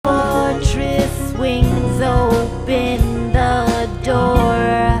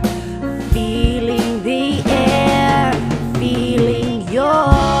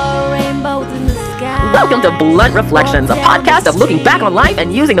welcome to Blunt Reflections, a podcast of looking back on life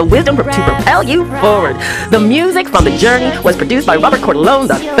and using the wisdom to propel you forward. The music from The Journey was produced by Robert Cordelone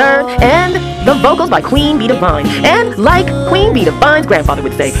III, and the vocals by Queen Bee Divine. And like Queen Bee Divine's grandfather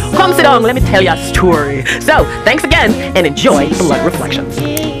would say, come sit down, let me tell you a story. So, thanks again, and enjoy Blunt Reflections.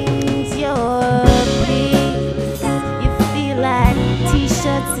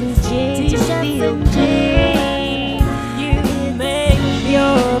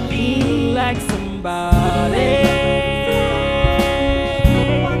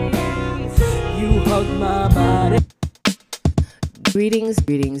 Greetings,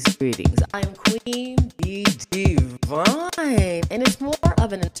 greetings, greetings. I'm Queen Bee Divine, and it's more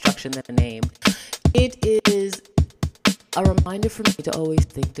of an instruction than a name. It is a reminder for me to always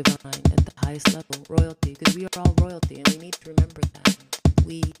think divine at the highest level, royalty, because we are all royalty, and we need to remember that.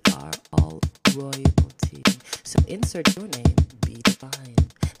 We are all royalty. So insert your name, Be Divine.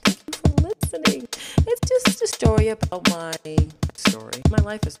 Thank you for listening. It's just a story about my story. My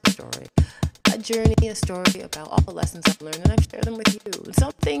life is a story. A journey, a story about all the lessons I've learned, and I've shared them with you.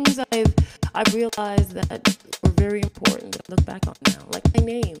 Some things I've realized that were very important that I look back on now, like my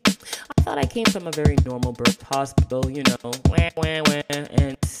name. I thought I came from a very normal birth, hospital, and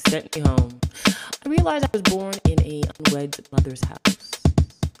sent me home. I realized I was born in a unwed mother's house,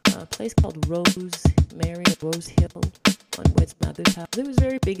 a place called Rose Hill, unwed mother's house. It was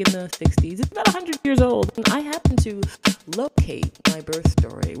very big in the 60s. It's about 100 years old, and I happened to locate my birth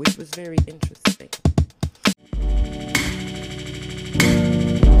story, which was very interesting.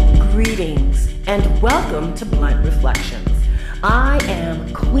 Greetings and welcome to Blunt Reflections. I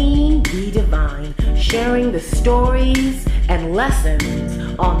am Queen Bee Divine, sharing the stories and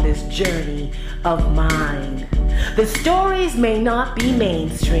lessons on this journey of mine. The stories may not be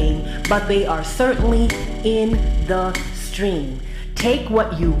mainstream, but they are certainly in the stream. Take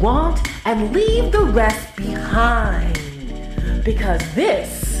what you want and leave the rest behind, because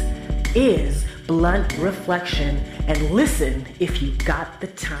this is Blunt Reflection, and listen if you got the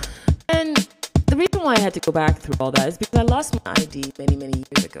time. And the reason why I had to go back through all that is because I lost my ID many, many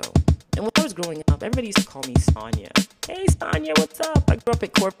years ago. And when I was growing up, everybody used to call me Sonia. Hey, Sonia, what's up? I grew up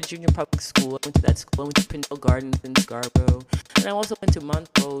at Corporate Junior Public School. I went to that school. I went to Pinto Gardens in Scarborough. And I also went to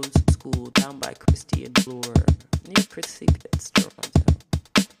Montrose School down by Christie and Bloor, near Christie Pitts, Toronto.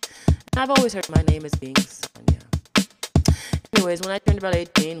 And I've always heard my name as being Sonia. Anyways, when I turned about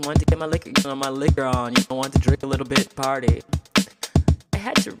 18, wanted to get my liquor on, wanted to drink a little bit, party, I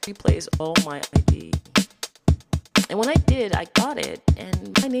had to replace all my ID. And when I did, I got it,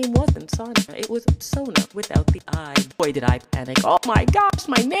 and my name wasn't Sonia. It was Sona without the I. Boy, did I panic. Oh my gosh,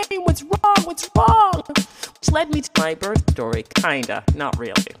 my name, what's wrong? Which led me to my birth story, kinda, not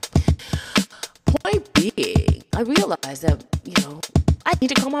really. Point being, I realized that, I need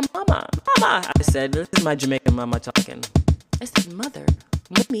to call my mama. Mama, I said, this is my Jamaican mama talking. I said, Mother,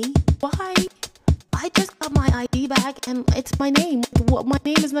 Mommy, why? I just got my ID back and it's my name. My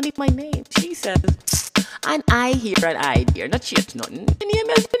name is not even my name. She says, and I hear an I dear. Not she, it's nothing. The name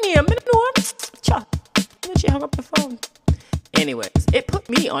is the name. I don't know. Cha. And then she hung up the phone. Anyways, it put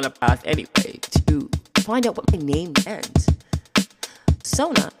me on a path anyway to find out what my name meant.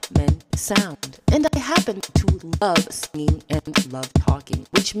 Sona meant sound, and I happened to love singing and love talking,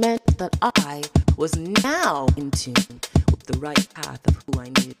 which meant that I was now in tune with the right path of who I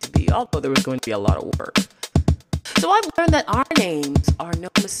needed to be, although there was going to be a lot of work. So I've learned that our names are no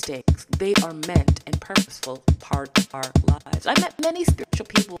mistakes. They are meant and purposeful part of our lives. I met many spiritual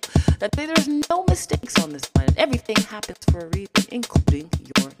people that say there's no mistakes on this planet. Everything happens for a reason, including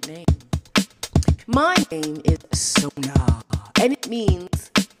your name. My name is Sona, and it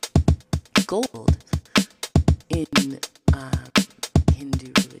means gold in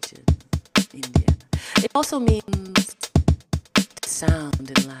Hindu religion, India. It also means sound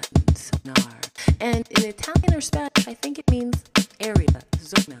in Latin, sonar. And in Italian or Spanish, I think it means area,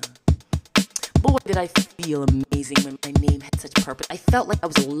 zona. Boy, did I feel amazing when my name had such purpose. I felt like I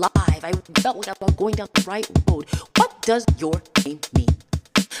was alive. I felt like I was going down the right road. What does your name mean?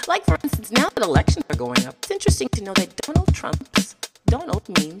 Like, for instance, now that elections are going up, it's interesting to know that Donald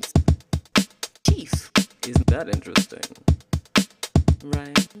means chief. Isn't that interesting?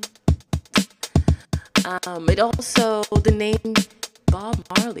 Right? It also, the name Bob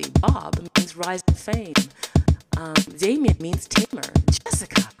Marley, Bob means rise in fame. Damien means tamer.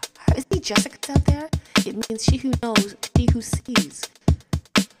 Jessica, is there Jessicas out there? It means she who knows, she who sees.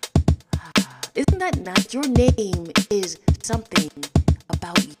 Isn't that nice? Your name is something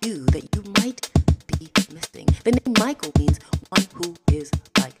about you that you might be missing. The name Michael means one who is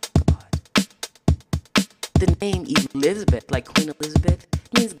like God. The name Elizabeth, like Queen Elizabeth,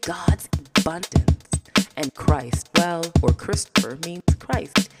 means God's abundance. means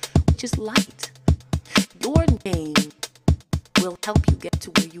Christ, which is light. Your name will help you get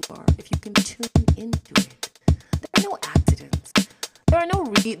to where you are if you can tune into it. There are no accidents. There are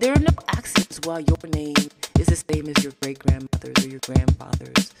no accidents why your name is the same as your great-grandmother's or your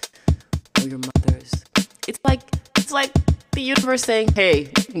grandfather's or your mother's. It's like the universe saying, hey,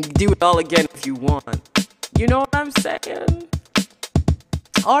 you can do it all again if you want. You know what I'm saying?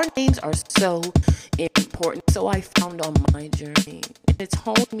 Our names are so important. So I found on my journey. And it's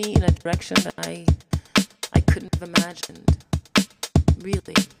honed me in a direction that I couldn't have imagined.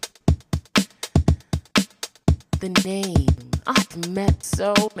 Really. The name. I've met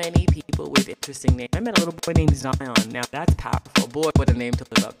so many people with interesting names. I met a little boy named Zion. Now that's powerful. Boy, what a name to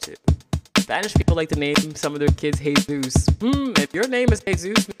live up to. Spanish people like to name some of their kids Jesus. If your name is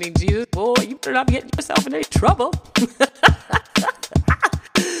Jesus, meaning Jesus, boy, you better not be getting yourself in any trouble.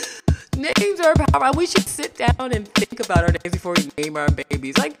 Names are powerful. We should sit down and think about our names before we name our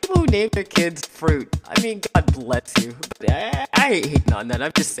babies. Like people who name their kids fruit. I mean, God bless you. But I ain't hating on that.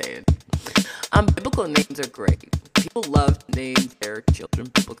 I'm just saying. Biblical names are great. People love to name their children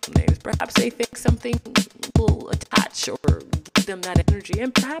biblical names. Perhaps they think something will attach or give them that energy,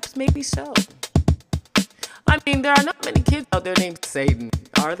 and perhaps maybe so. I mean, there are not many kids out there named Satan,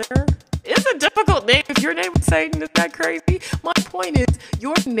 are there? It's a difficult name. If your name is Satan, is that crazy? My point is,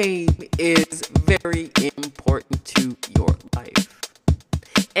 your name is very important to your life.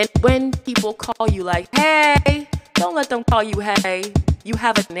 And when people call you like, hey, don't let them call you hey. You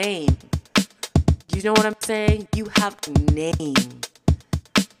have a name. You know what I'm saying? You have a name.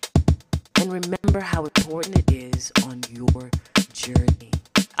 And remember how important it is on your journey.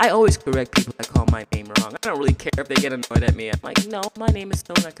 I always correct people that call my name wrong. I don't really care if they get annoyed at me. I'm like, no, my name is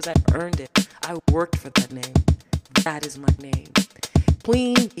Sona because I earned it. I worked for that name. That is my name.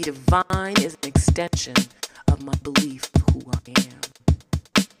 Queen Be Divine is an extension of my belief of who I am.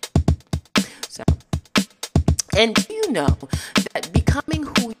 So, and do you know that becoming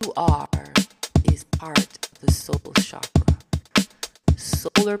who you are is part of the soul chakra?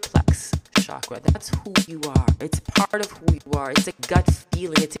 Solar plex chakra. That's who you are. It's part of who you are. It's a gut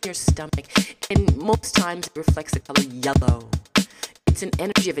feeling. It's in your stomach. And most times it reflects the color yellow. It's an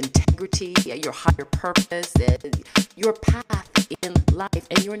energy of integrity, your higher purpose, your path in life.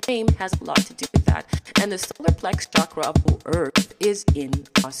 And your name has a lot to do with that. And the solar plex chakra of the earth is in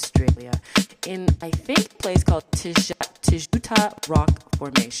Australia. In, I think, a place called Tijuta Rock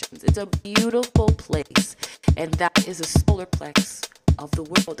Formations. It's a beautiful place. And that is a solar plex of the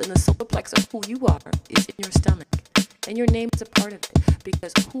world, and the solar plex of who you are is in your stomach, and your name is a part of it,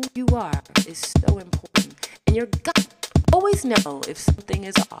 because who you are is so important, and your gut always know if something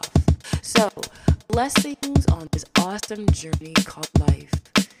is off. So blessings on this awesome journey called life,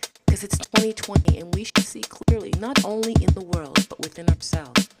 because it's 2020 and we should see clearly, not only in the world but within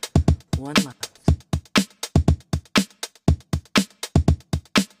ourselves. One love.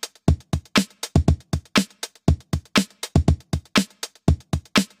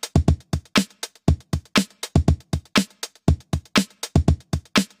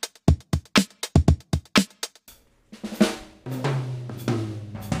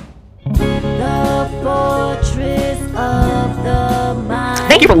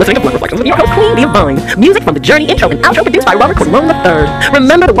 Thank you for listening to Blood Reflections with your host, Queen Be Divine. Music from the Journey intro and outro produced by Robert Colon III.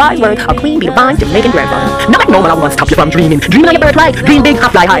 Remember the wise words of Queen Be Divine's Jamaican grandfather. Not like no one I want to stop you from dreaming. Dream like a bird fly, dream big,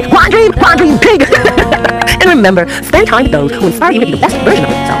 hop, fly high. Quad dream big. And remember, spend time with those who inspire you to be the best version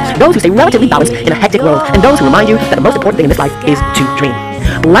of yourself. Those who stay relatively balanced in a hectic world. And those who remind you that the most important thing in this life is to dream.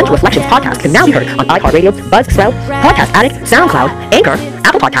 Blunt Reflections podcast can now be heard on iHeartRadio, Buzzsprout, Podcast Addict, SoundCloud, Anchor,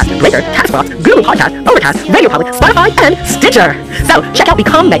 Apple Podcasts, Breaker, Castbox, Google Podcasts, Overcast, Radio Public, Spotify, and Stitcher. So check out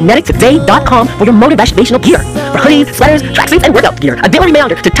BecomeMagneticToday.com for your motivational gear. For hoodies, sweaters, tracksuits, and workout gear. A daily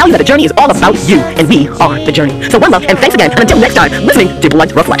reminder to tell you that the journey is all about you, and we are the journey. So one love, and thanks again, and until next time, listening to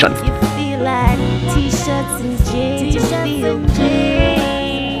Blunt Reflections. You feel like t-shirts and jeans.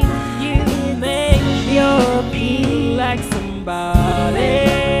 You make your feel like somebody.